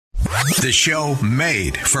The show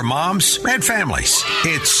made for moms and families.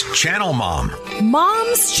 It's Channel Mom.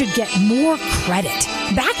 Moms should get more credit.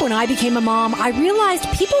 Back when I became a mom, I realized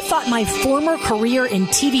people thought my former career in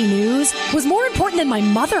TV news was more important than my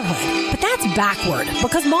motherhood. But that's backward,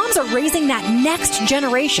 because moms are raising that next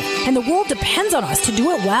generation, and the world depends on us to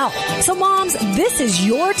do it well. So moms, this is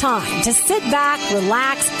your time to sit back,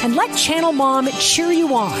 relax, and let Channel Mom cheer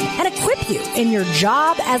you on and equip you in your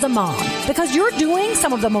job as a mom, because you're doing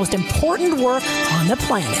some of the most important work on the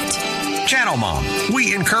planet. Channel Mom.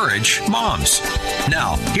 We encourage moms.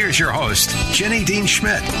 Now, here's your host, Jenny Dean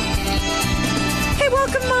Schmidt. Hey,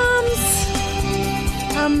 welcome, moms.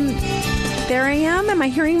 There I am. Am I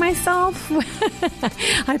hearing myself?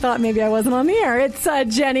 I thought maybe I wasn't on the air. It's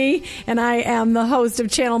Jenny, and I am the host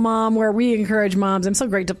of Channel Mom, where we encourage moms. I'm so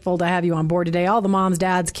grateful to have you on board today. All the moms,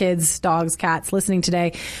 dads, kids, dogs, cats listening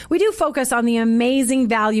today. We do focus on the amazing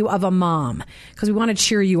value of a mom because we want to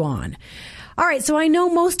cheer you on. All right, so I know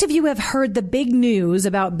most of you have heard the big news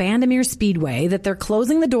about Bandimere Speedway, that they're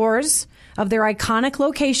closing the doors of their iconic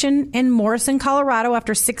location in Morrison, Colorado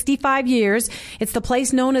after 65 years. It's the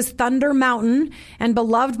place known as Thunder Mountain and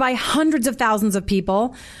beloved by hundreds of thousands of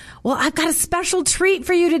people. Well, I've got a special treat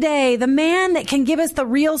for you today. The man that can give us the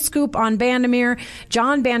real scoop on Bandimere,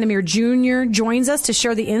 John Bandimere Jr., joins us to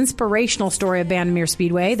share the inspirational story of Bandimere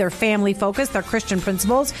Speedway, their family focus, their Christian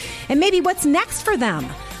principles, and maybe what's next for them.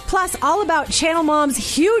 Plus, all about Channel Mom's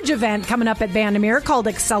huge event coming up at Bandimere called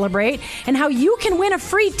Accelerate, and how you can win a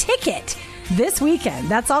free ticket this weekend.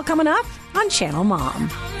 That's all coming up on Channel Mom.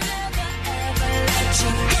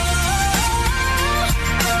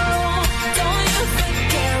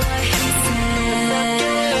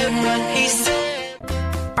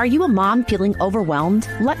 Are you a mom feeling overwhelmed?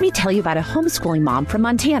 Let me tell you about a homeschooling mom from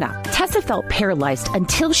Montana. Tessa felt paralyzed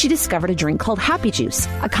until she discovered a drink called Happy Juice,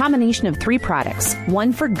 a combination of 3 products,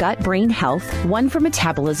 one for gut-brain health, one for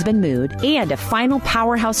metabolism and mood, and a final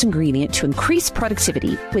powerhouse ingredient to increase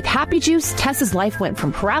productivity. With Happy Juice, Tessa's life went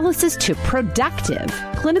from paralysis to productive.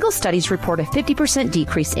 Clinical studies report a 50%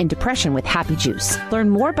 decrease in depression with Happy Juice. Learn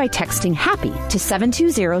more by texting HAPPY to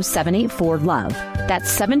 720-784-LOVE.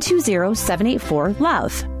 That's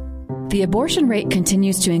 720-784-LOVE. The abortion rate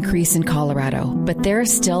continues to increase in Colorado, but there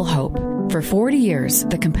is still hope. For 40 years,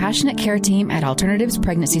 the Compassionate Care Team at Alternatives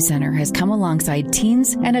Pregnancy Center has come alongside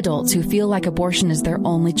teens and adults who feel like abortion is their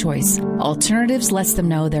only choice. Alternatives lets them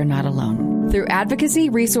know they're not alone. Through advocacy,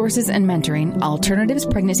 resources, and mentoring, Alternatives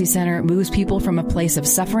Pregnancy Center moves people from a place of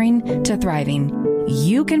suffering to thriving.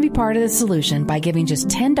 You can be part of the solution by giving just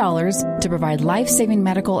 $10 to provide life-saving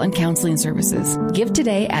medical and counseling services. Give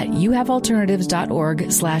today at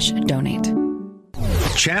youhavealternatives.org/donate.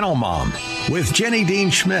 Channel Mom with Jenny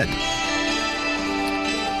Dean Schmidt.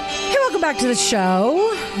 Hey, welcome back to the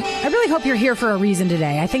show. I really hope you're here for a reason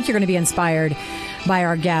today. I think you're going to be inspired by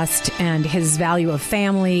our guest and his value of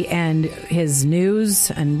family and his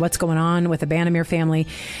news and what's going on with the Bandimere family.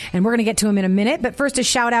 And we're going to get to him in a minute. But first, a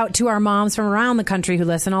shout out to our moms from around the country who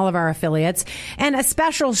listen, all of our affiliates. And a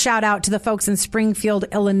special shout out to the folks in Springfield,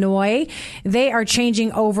 Illinois. They are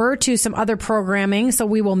changing over to some other programming, so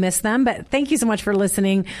we will miss them. But thank you so much for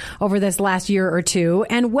listening over this last year or two.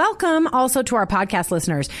 And welcome also to our podcast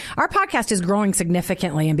listeners. Our podcast is growing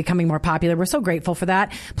significantly and becoming more popular. We're so grateful for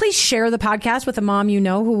that. Please share the podcast with a mom you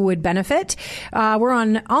know who would benefit. We're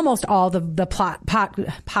on almost all the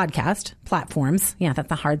podcast platforms. Yeah,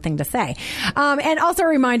 that's a hard thing to say. And also a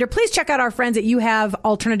reminder, please check out our friends at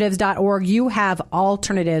youhavealternatives.org,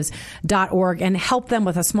 youhavealternatives.org, and help them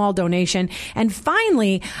with a small donation. And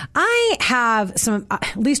finally, I have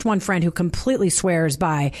at least one friend who completely swears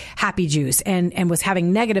by Happy Juice and was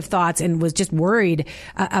having negative thoughts and was just worried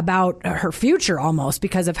about her future almost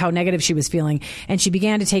because of how negative she was feeling. And she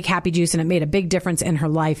began to take Happy Juice, and it made a big difference in her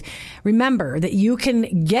life. Remember that you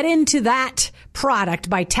can get into that product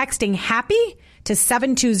by texting HAPPY to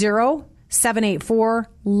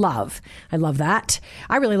 720-784-LOVE. I love that.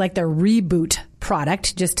 I really like their Reboot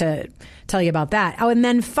product, just to tell you about that. Oh, and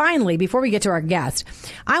then finally, before we get to our guest,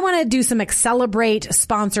 I want to do some Accelerate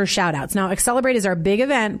sponsor shout outs. Now, Accelerate is our big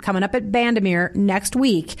event coming up at Bandimere next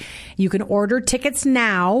week. You can order tickets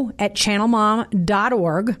now at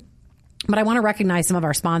channelmom.org. But I want to recognize some of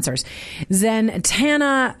our sponsors.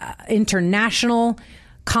 Zentana International,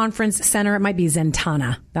 Conference Center. It might be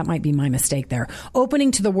Zentana. That might be my mistake there.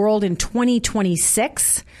 Opening to the world in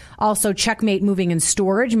 2026. Also, Checkmate Moving and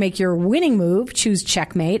Storage. Make your winning move. Choose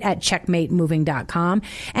Checkmate at checkmatemoving.com.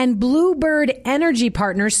 And Bluebird Energy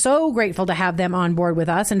Partners. So grateful to have them on board with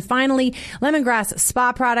us. And finally, Lemongrass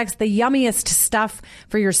Spa Products, the yummiest stuff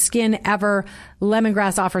for your skin ever.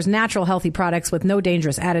 Lemongrass offers natural, healthy products with no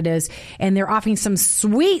dangerous additives. And they're offering some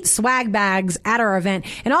sweet swag bags at our event.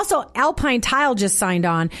 And also, Alpine Tile just signed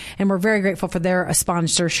on, and we're very grateful for their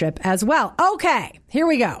sponsorship as well. Okay, here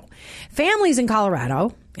we go. Families in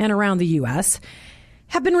Colorado and around the U.S.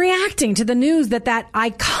 have been reacting to the news that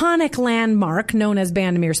iconic landmark known as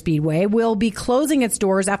Bandimere Speedway will be closing its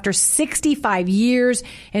doors after 65 years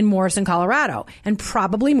in Morrison, Colorado, and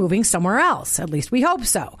probably moving somewhere else. At least we hope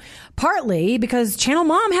so. Partly because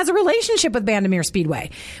ChannelMom has a relationship with Bandimere Speedway.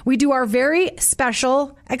 We do our very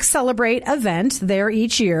special Accelerate event there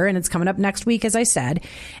each year, and it's coming up next week, as I said.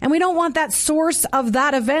 And we don't want that source of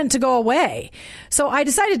that event to go away. So I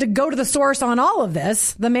decided to go to the source on all of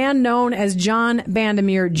this, the man known as John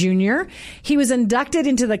Bandimere Jr. He was inducted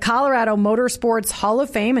into the Colorado Motorsports Hall of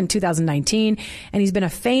Fame in 2019, and he's been a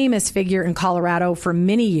famous figure in Colorado for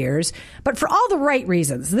many years, but for all the right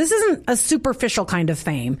reasons. This isn't a superficial kind of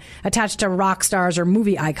fame attached to rock stars or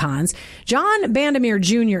movie icons. John Bandimere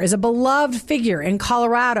Jr. is a beloved figure in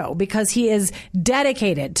Colorado because he is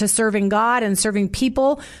dedicated to serving God and serving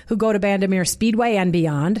people who go to Bandimere Speedway and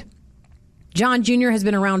beyond. John Jr. has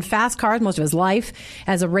been around fast cars most of his life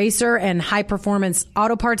as a racer and high-performance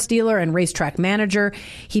auto parts dealer and racetrack manager.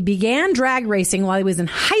 He began drag racing while he was in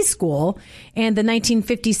high school, and the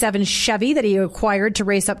 1957 Chevy that he acquired to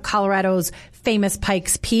race up Colorado's famous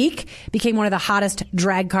Pikes Peak became one of the hottest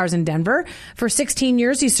drag cars in Denver. For 16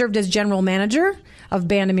 years, he served as general manager of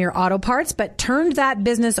Bandimere Auto Parts, but turned that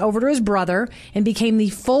business over to his brother and became the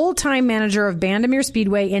full-time manager of Bandimere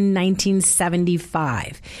Speedway in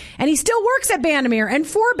 1975. And he still works at Bandimere and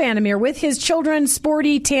for Bandimere with his children,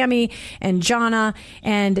 Sporty, Tammy, and Jonna.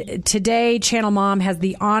 And today, ChannelMom has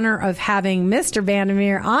the honor of having Mr.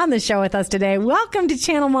 Bandimere on the show with us today. Welcome to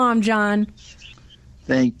ChannelMom, John.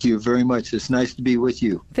 Thank you very much. It's nice to be with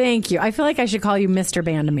you. Thank you. I feel like I should call you Mr.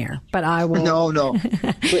 Bandimere, but I will. No.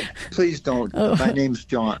 Please don't. My name's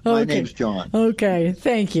John. My name's John. Okay.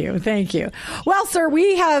 Thank you. Well, sir,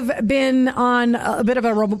 we have been on a bit of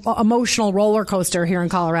an emotional roller coaster here in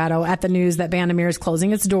Colorado at the news that Bandimere is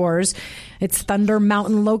closing its doors. Its Thunder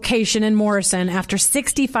Mountain location in Morrison after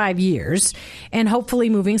 65 years and hopefully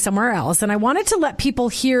moving somewhere else. And I wanted to let people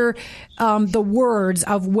hear the words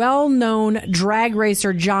of well-known drag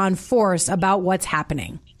racer John Force about what's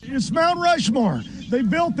happening. It's Mount Rushmore. They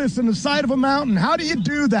built this in the side of a mountain. How do you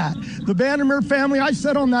do that? The Bandimere family, I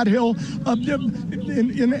sat on that hill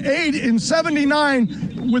in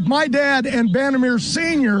 79 with my dad and Bandimere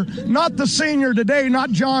Sr., not the senior today,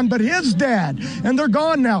 not John, but his dad. And they're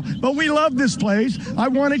gone now. But we love this place. I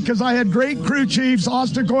want it because I had great crew chiefs,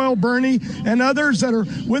 Austin Coyle, Bernie, and others that are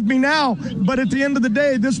with me now. But at the end of the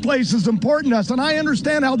day, this place is important to us. And I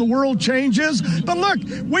understand how the world changes. But look,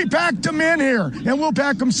 we packed them in here, and we'll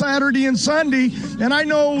pack them Saturday and Sunday. And I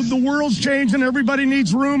know the world's changing. Everybody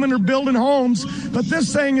needs room and they're building homes. But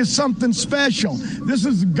this thing is something special. This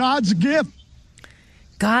is God's gift.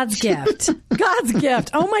 God's gift. God's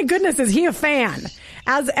gift. Oh my goodness, is he a fan?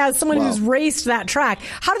 As someone who's raced that track,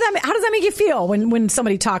 how does that make you feel when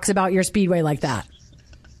somebody talks about your speedway like that?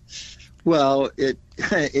 Well,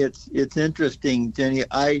 it's interesting, Jenny.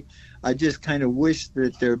 I just kind of wish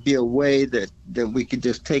that there'd be a way that we could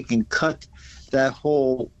just take and cut that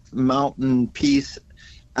whole mountain piece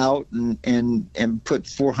out and put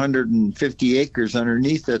 450 acres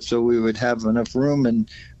underneath it so we would have enough room and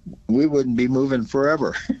we wouldn't be moving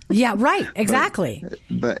forever. Yeah, right. Exactly.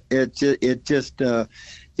 But it just,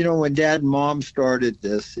 when Dad and Mom started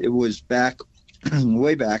this, it was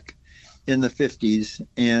way back in the 50s.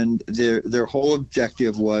 And their whole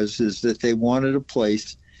objective is that they wanted a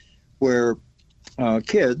place where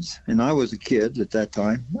kids, and I was a kid at that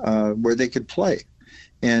time, where they could play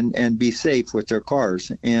and be safe with their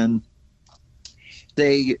cars. And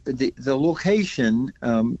the location,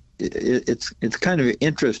 it's kind of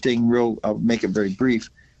interesting. I'll make it very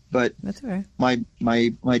brief, but that's all right.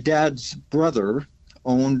 My dad's brother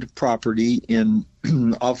owned property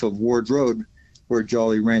off of Ward Road where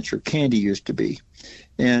Jolly Rancher Candy used to be,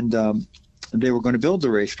 and they were going to build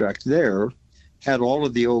the racetrack there. Had all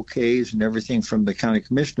of the OKs and everything from the county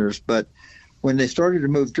commissioners, but when they started to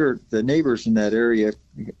move dirt, the neighbors in that area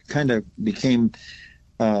kind of became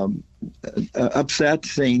upset,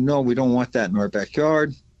 saying, "No, we don't want that in our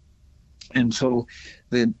backyard." And so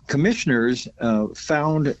the commissioners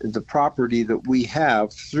found the property that we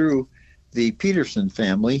have through the Peterson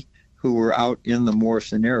family, who were out in the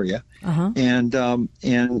Morrison area. And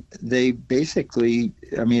they basically,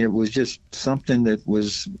 I mean, it was just something that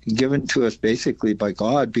was given to us basically by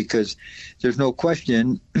God, because there's no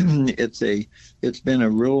question it's been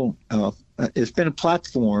a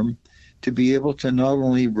platform to be able to not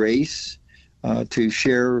only race, to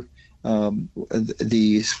share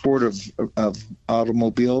the sport of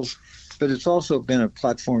automobiles, but it's also been a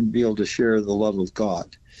platform to be able to share the love of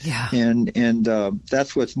God. Yeah. And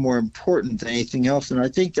that's what's more important than anything else. And I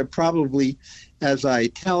think that probably, as I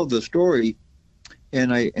tell the story,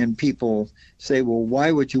 and people say, well,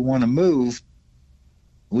 why would you want to move?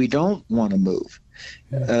 We don't want to move.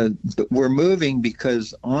 But we're moving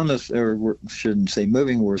because shouldn't say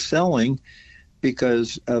moving, we're selling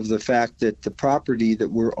because of the fact that the property that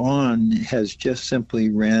we're on has just simply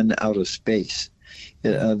ran out of space.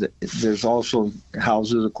 There's also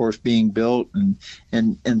houses, of course, being built,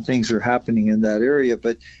 and things are happening in that area.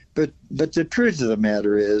 But the truth of the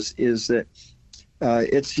matter is that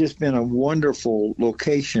it's just been a wonderful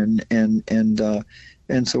location, and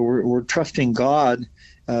so we're trusting God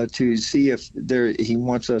to see if He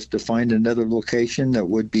wants us to find another location that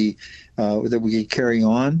would be that we could carry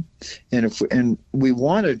on, and we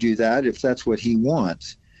want to do that if that's what He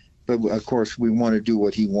wants. But of course, we want to do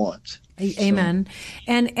what He wants. Amen.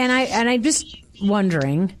 So. And I'm just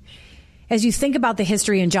wondering, as you think about the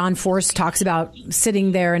history, and John Force talks about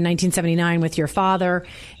sitting there in 1979 with your father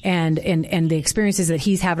and the experiences that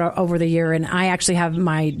he's had over the year. And I actually have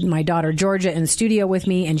my daughter Georgia in the studio with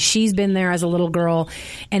me, and she's been there as a little girl,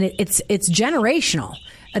 and it's generational,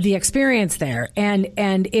 the experience there. And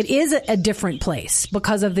it is a different place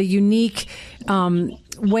because of the unique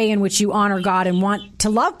way in which you honor God and want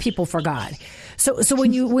to love people for God. So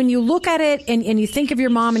when you look at it and you think of your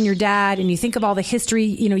mom and your dad and you think of all the history,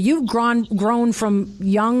 you've grown from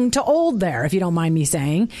young to old there, if you don't mind me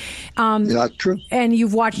saying. That's true. And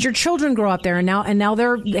you've watched your children grow up there, and now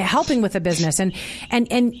they're helping with the business, and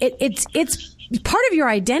it's part of your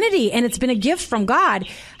identity, and it's been a gift from God.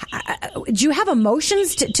 Do you have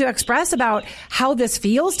emotions to express about how this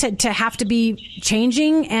feels to have to be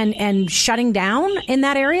changing and shutting down in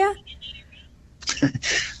that area?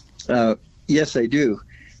 Yes, I do.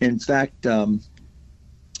 In fact,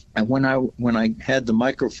 when I had the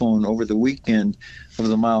microphone over the weekend of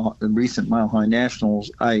the recent Mile High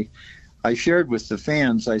Nationals, I shared with the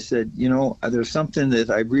fans. I said, there's something that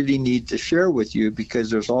I really need to share with you, because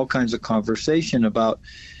there's all kinds of conversation about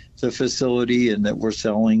the facility and that we're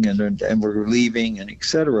selling and we're leaving and et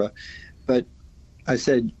cetera. But I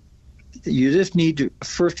said, you just need to,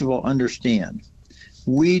 first of all, understand,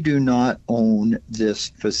 we do not own this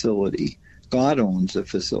facility. God owns the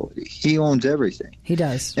facility. He owns everything. He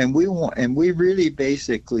does. And we really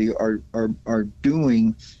basically are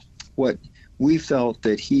doing what we felt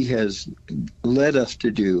that He has led us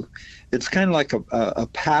to do. It's kind of like a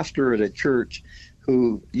pastor at a church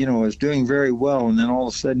who, is doing very well, and then all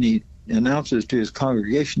of a sudden he announces to his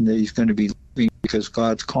congregation that he's going to be leaving because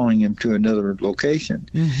God's calling him to another location.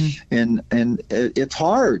 Mm-hmm. And it's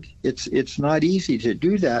hard. It's not easy to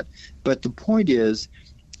do that. But the point is,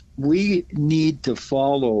 we need to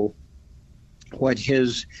follow what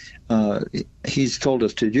He's told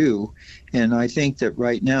us to do, and I think that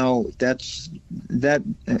right now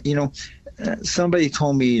somebody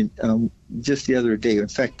told me just the other day. In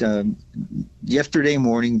fact, yesterday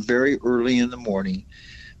morning, very early in the morning,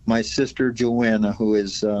 my sister Joanna, who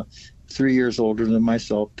is 3 years older than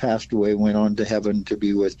myself, passed away, went on to heaven to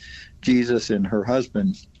be with Jesus and her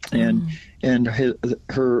husband, and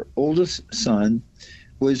her oldest son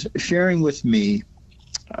was sharing with me.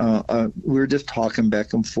 We were just talking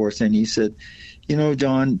back and forth, and he said,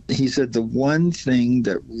 John, he said, the one thing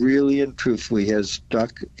that really and truthfully has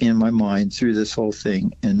stuck in my mind through this whole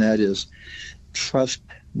thing, and that is trust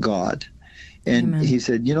God. And Amen. He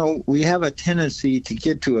said, we have a tendency to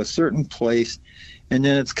get to a certain place, and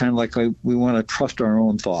then it's kind of like we want to trust our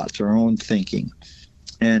own thoughts, our own thinking.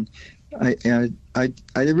 And I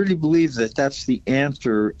really believe that that's the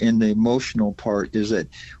answer in the emotional part, is that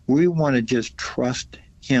we want to just trust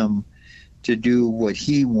Him to do what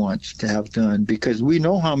He wants to have done, because we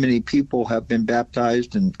know how many people have been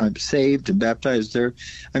baptized and saved and baptized there.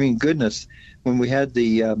 I mean, goodness, when we had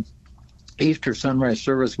the Easter sunrise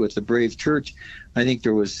service with the Brave Church, I think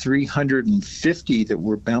there was 350 that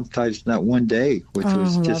were baptized in that one day, which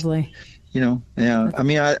was just lovely. I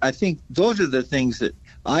mean, I think those are the things that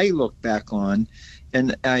I look back on,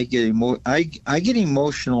 and I get I get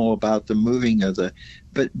emotional about the moving of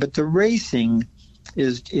but the racing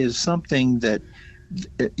is something that,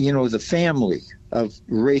 the family of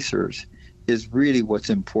racers is really what's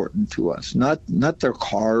important to us. Not their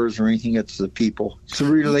cars or anything. It's the people. It's the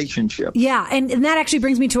relationship. Yeah, and that actually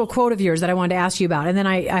brings me to a quote of yours that I wanted to ask you about. And then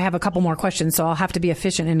I have a couple more questions, so I'll have to be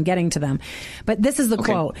efficient in getting to them. But this is the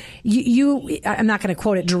quote. I'm not going to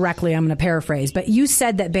quote it directly. I'm going to paraphrase. But you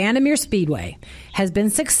said that Bandimere Speedway has been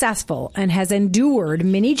successful and has endured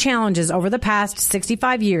many challenges over the past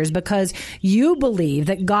 65 years because you believe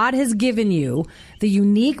that God has given you the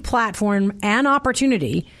unique platform and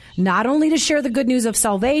opportunity not only to share the good news of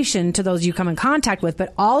salvation to those you come in contact with,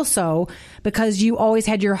 but also because you always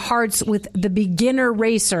had your hearts with the beginner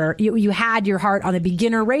racer. You had your heart on the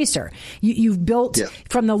beginner racer. You've built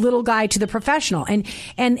from the little guy to the professional.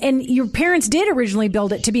 And your parents did originally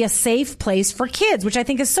build it to be a safe place for kids, which I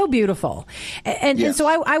think is so beautiful. And so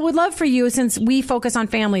I would love for you, since we focus on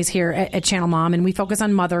families here at Channel Mom and we focus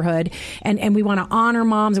on motherhood and we want to honor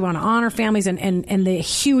moms, we want to honor families and the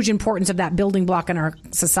huge importance of that building block in our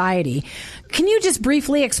society. Can you just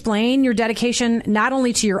briefly explain your dedication not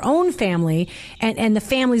only to your own family and the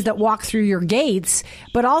families that walk through your gates,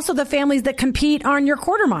 but also the families that compete on your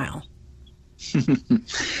quarter mile?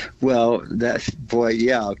 Well, that's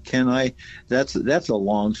a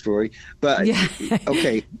long story, but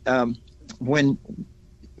okay. When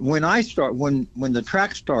the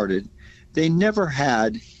track started, they never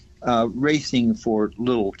had racing for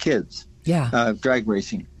little kids, drag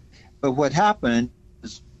racing. But what happened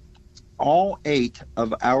is all 8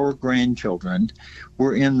 of our grandchildren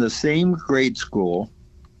were in the same grade school,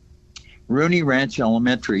 Rooney Ranch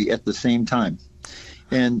Elementary, at the same time.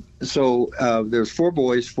 And so there's 4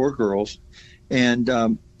 boys, 4 girls, and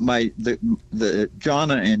the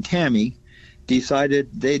Jonna and Tammy decided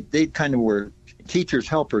they kind of were teachers'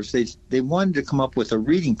 helpers. They wanted to come up with a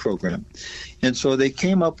reading program, and so they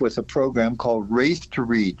came up with a program called Race to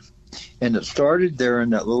Read, and it started there in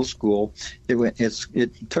that little school. It went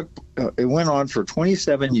on for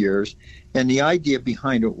 27 years, and the idea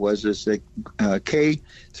behind it was that K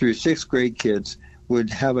through 6th grade kids would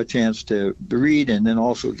have a chance to read and then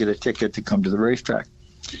also get a ticket to come to the racetrack.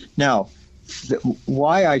 Now,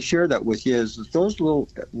 why I share that with you is that those little,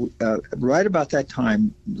 right about that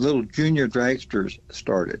time, little junior dragsters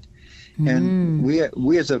started. And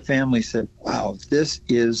we as a family said, wow, this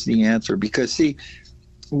is the answer. Because, see,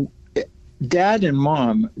 Dad and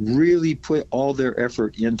Mom really put all their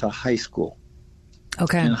effort into high school.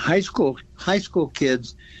 Okay. And high school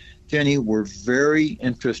kids, Jenny, were very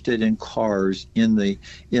interested in cars in the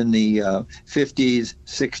 50s,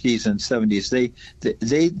 60s, and 70s.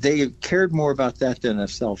 They cared more about that than a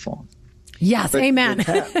cell phone. Yes, amen.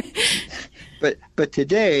 But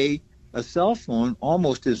today, a cell phone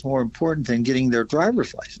almost is more important than getting their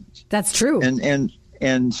driver's license. That's true.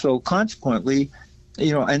 And so consequently,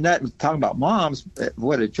 and that, talking about moms,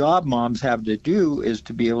 what a job moms have to do is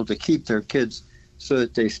to be able to keep their kids so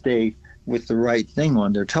that they stay with the right thing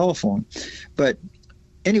on their telephone. But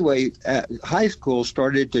anyway, high school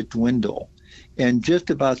started to dwindle. And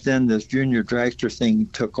just about then, this junior dragster thing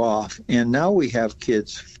took off. And now we have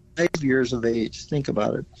kids 5 years of age, think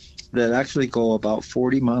about it, that actually go about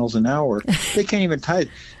 40 miles an hour. They can't even tie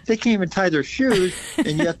their shoes,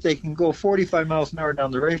 and yet they can go 45 miles an hour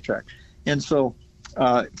down the racetrack. And so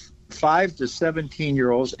 5 to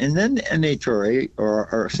 17-year-olds, and then the NHRA, or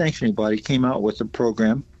our sanctioning body, came out with a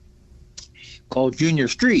program called Junior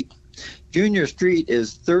Street. Junior Street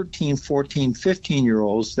is 13, 14,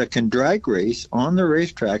 15-year-olds that can drag race on the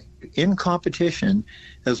racetrack in competition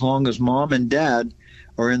as long as Mom and Dad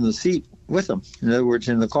are in the seat with them. In other words,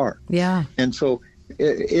 in the car. Yeah. And so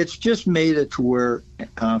it's just made it to where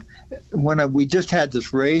we just had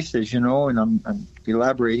this race, as you know, and I'm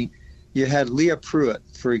elaborating. You had Leah Pruitt,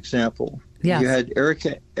 for example. Yes. You had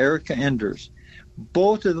Erica Enders.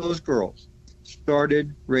 Both of those girls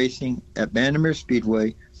started racing at Bandimere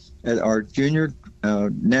Speedway at our junior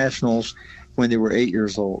nationals when they were 8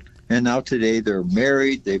 years old. And now today they're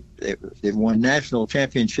married. They've won national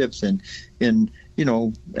championships in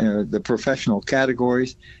the professional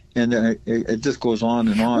categories. And it just goes on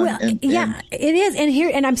and on. Well, it is.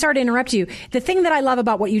 And I'm sorry to interrupt you. The thing that I love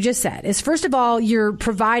about what you just said is, first of all, you're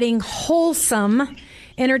providing wholesome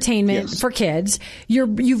entertainment for kids.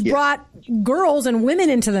 You've brought girls and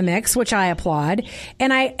women into the mix, which I applaud.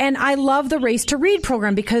 And I love the Race to Read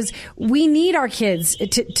program because we need our kids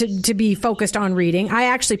to be focused on reading. I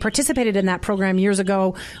actually participated in that program years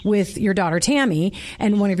ago with your daughter Tammy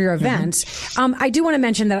and one of your events. I do want to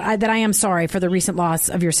mention that I am sorry for the recent loss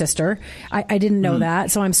of your sister. I didn't know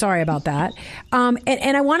that, so I'm sorry about that.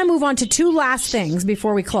 And I want to move on to two last things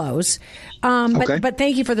before we close. But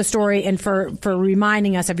thank you for the story and for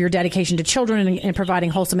reminding us of your dedication to children and providing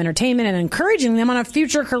wholesome entertainment and encouraging them on a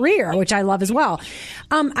future career, which I love as well.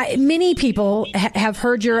 Many people have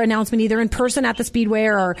heard your announcement either in person at the Speedway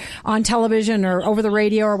or on television or over the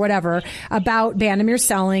radio or whatever about Bandimere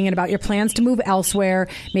selling and about your plans to move elsewhere,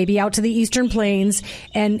 maybe out to the Eastern Plains.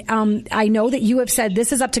 And I know that you have said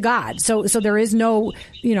this is up to God. So there is no,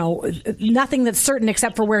 nothing that's certain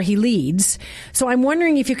except for where he leads. So I'm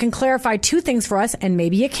wondering if you can clarify two things for us, and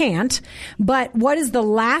maybe you can't, but what is the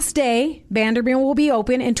last day Bandimere will be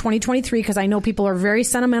open in 2023? Because I know people are very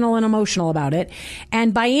sentimental and emotional about it.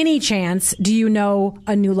 And by any chance, do you know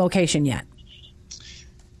a new location yet?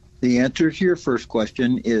 The answer to your first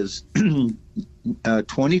question is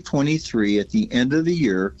 2023, at the end of the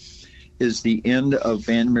year, is the end of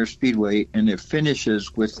Bandimere Speedway, and it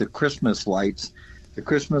finishes with the Christmas lights. The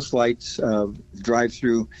Christmas lights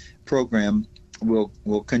drive-through program will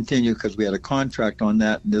continue because we had a contract on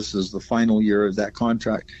that. This is the final year of that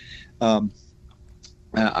contract.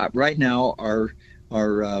 Right now, our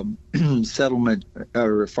settlement,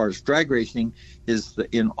 as far as drag racing, is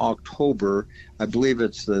in October. I believe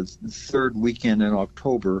it's the third weekend in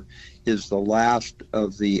October is the last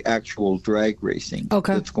of the actual drag racing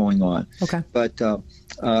that's going on. Okay. But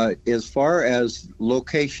as far as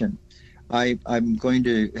location, I'm going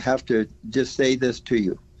to have to just say this to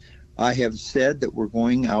you. I have said that we're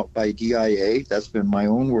going out by DIA. That's been my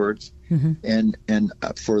own words. Mm-hmm. And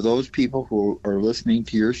for those people who are listening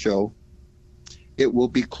to your show, it will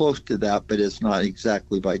be close to that, but it's not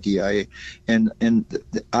exactly by DIA. And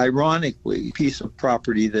ironically, a piece of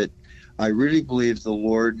property that I really believe the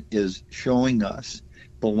Lord is showing us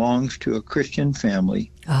belongs to a Christian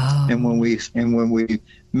family. Oh. And when we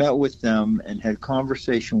met with them and had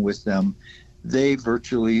conversation with them, they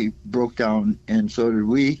virtually broke down, and so did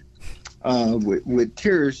we, with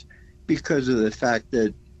tears, because of the fact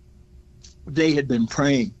that they had been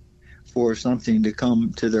praying for something to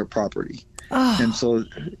come to their property. Oh. And so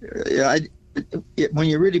when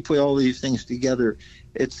you really put all these things together,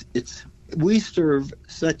 we serve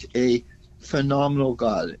such a phenomenal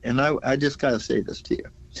God. And I just got to say this to you.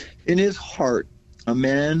 In his heart, a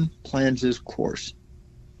man plans his course,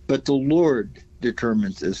 but the Lord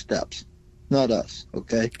determines his steps, not us,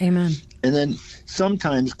 okay? Amen. And then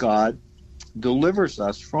sometimes God delivers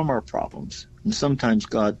us from our problems, and sometimes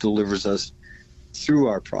God delivers us through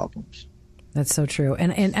our problems. That's so true.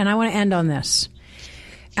 And I want to end on this.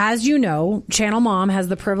 As you know, ChannelMom has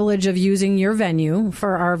the privilege of using your venue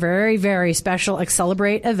for our very, very special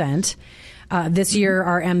Accelerate event. This year,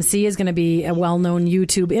 our MC is going to be a well-known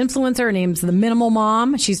YouTube influencer. Her name's The Minimal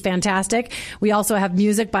Mom. She's fantastic. We also have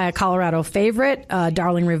music by a Colorado favorite,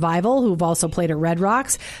 Darling Revival, who've also played at Red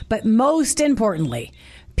Rocks. But most importantly,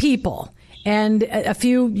 people and a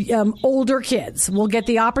few older kids will get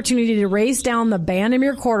the opportunity to race down the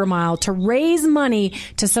Bandimere quarter mile to raise money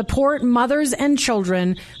to support mothers and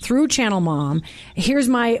children through ChannelMom. Here's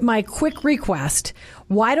my quick request.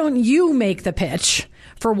 Why don't you make the pitch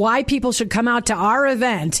for why people should come out to our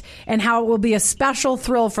event and how it will be a special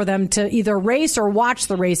thrill for them to either race or watch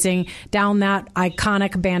the racing down that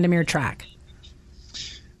iconic Bandimere track?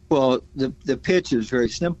 Well, the pitch is very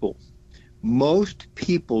simple. Most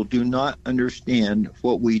people do not understand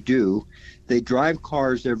what we do. They drive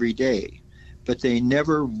cars every day, but they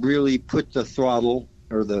never really put the throttle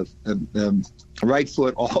or the right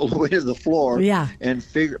foot all the way to the floor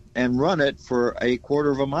and run it for a quarter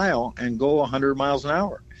of a mile and go 100 miles an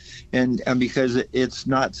hour. And because it's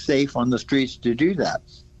not safe on the streets to do that.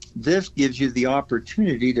 This gives you the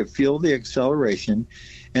opportunity to feel the acceleration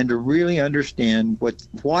and to really understand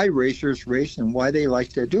why racers race and why they like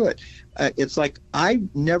to do it. It's like I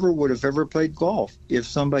never would have ever played golf if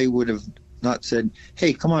somebody would have not said,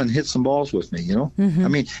 "Hey, come on, hit some balls with me." Mm-hmm. I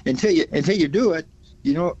mean, until you do it,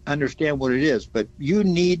 you don't understand what it is. But you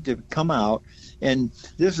need to come out, and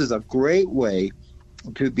this is a great way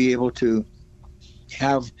to be able to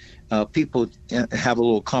have people have a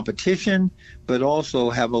little competition, but also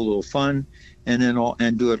have a little fun,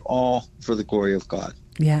 and do it all for the glory of God.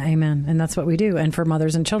 Yeah, amen. And that's what we do. And for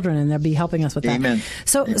mothers and children, and they'll be helping us with that. Amen.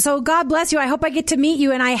 So God bless you. I hope I get to meet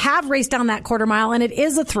you. And I have raced down that quarter mile, and it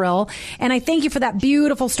is a thrill. And I thank you for that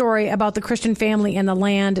beautiful story about the Christian family and the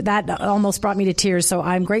land. That almost brought me to tears. So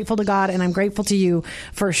I'm grateful to God, and I'm grateful to you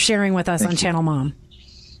for sharing with us on ChannelMom.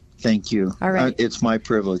 Thank you. All right. It's my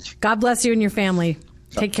privilege. God bless you and your family.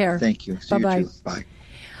 Take care. Thank you. Bye-bye. Bye.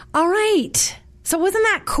 All right. So wasn't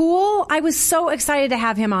that cool? I was so excited to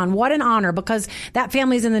have him on. What an honor, because that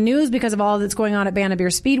family's in the news because of all that's going on at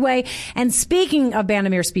Bandimere Speedway. And speaking of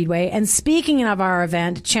Bandimere Speedway, and speaking of our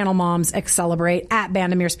event, Channel Moms Accelerate at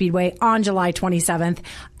Bandimere Speedway on July 27th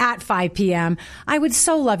at 5 p.m., I would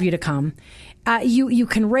so love you to come. You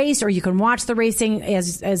can race or you can watch the racing.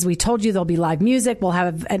 As we told you, there'll be live music. We'll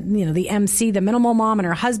have, the MC, the minimal mom and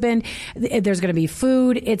her husband. There's going to be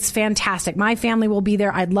food. It's fantastic. My family will be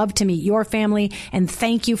there. I'd love to meet your family. And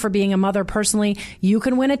thank you for being a mother personally. You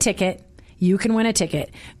can win a ticket. You can win a ticket.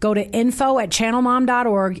 Go to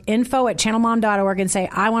info@channelmom.org, info@channelmom.org, and say,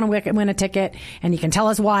 I want to win a ticket. And you can tell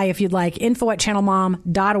us why if you'd like,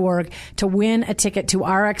 info@channelmom.org to win a ticket to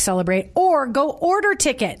our Accelerate, or go order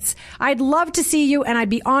tickets. I'd love to see you, and I'd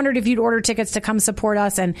be honored if you'd order tickets to come support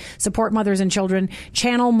us and support mothers and children.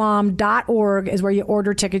 Channelmom.org is where you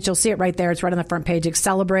order tickets. You'll see it right there. It's right on the front page.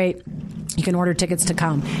 Accelerate. You can order tickets to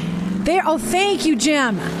come. There. Oh, thank you,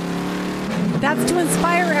 Jim. That's to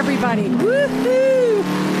inspire everybody. Woohoo!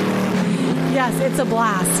 Yes, it's a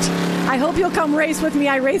blast. I hope you'll come race with me.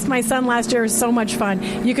 I raced my son last year. It was so much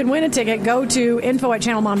fun. You can win a ticket. Go to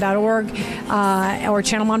info@channelmom.org or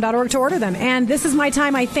channelmom.org to order them. And this is my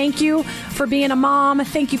time. I thank you for being a mom.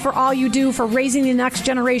 Thank you for all you do for raising the next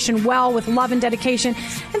generation well with love and dedication.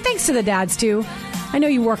 And thanks to the dads, too. I know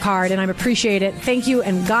you work hard, and I appreciate it. Thank you,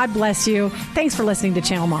 and God bless you. Thanks for listening to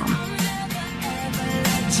Channel Mom.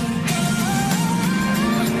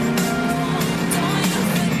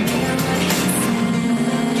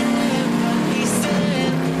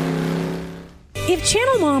 If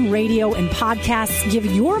Channel Mom radio and podcasts give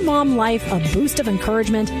your mom life a boost of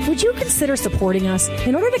encouragement, would you consider supporting us?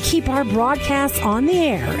 In order to keep our broadcasts on the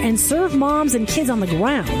air and serve moms and kids on the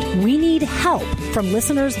ground, we need help from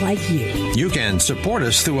listeners like you. You can support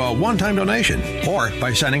us through a one-time donation or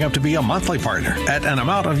by signing up to be a monthly partner at an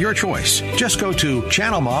amount of your choice. Just go to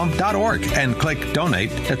channelmom.org and click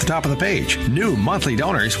Donate at the top of the page. New monthly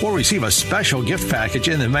donors will receive a special gift package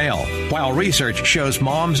in the mail. While research shows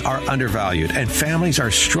moms are undervalued and families are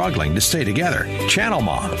struggling to stay together, Channel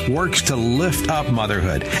Mom works to lift up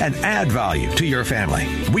motherhood and add value to your family.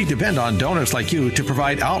 We depend on donors like you to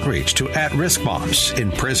provide outreach to at-risk moms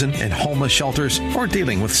in prison and homeless shelters or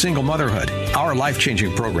dealing with single motherhood. Our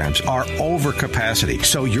life-changing programs are over capacity,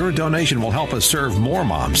 so your donation will help us serve more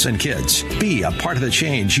moms and kids. Be a part of the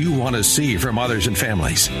change you want to see for mothers and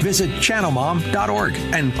families. Visit channelmom.org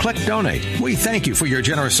and click Donate. We thank you for your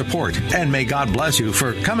generous support, and may God bless you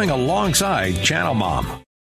for coming alongside Channel Mom.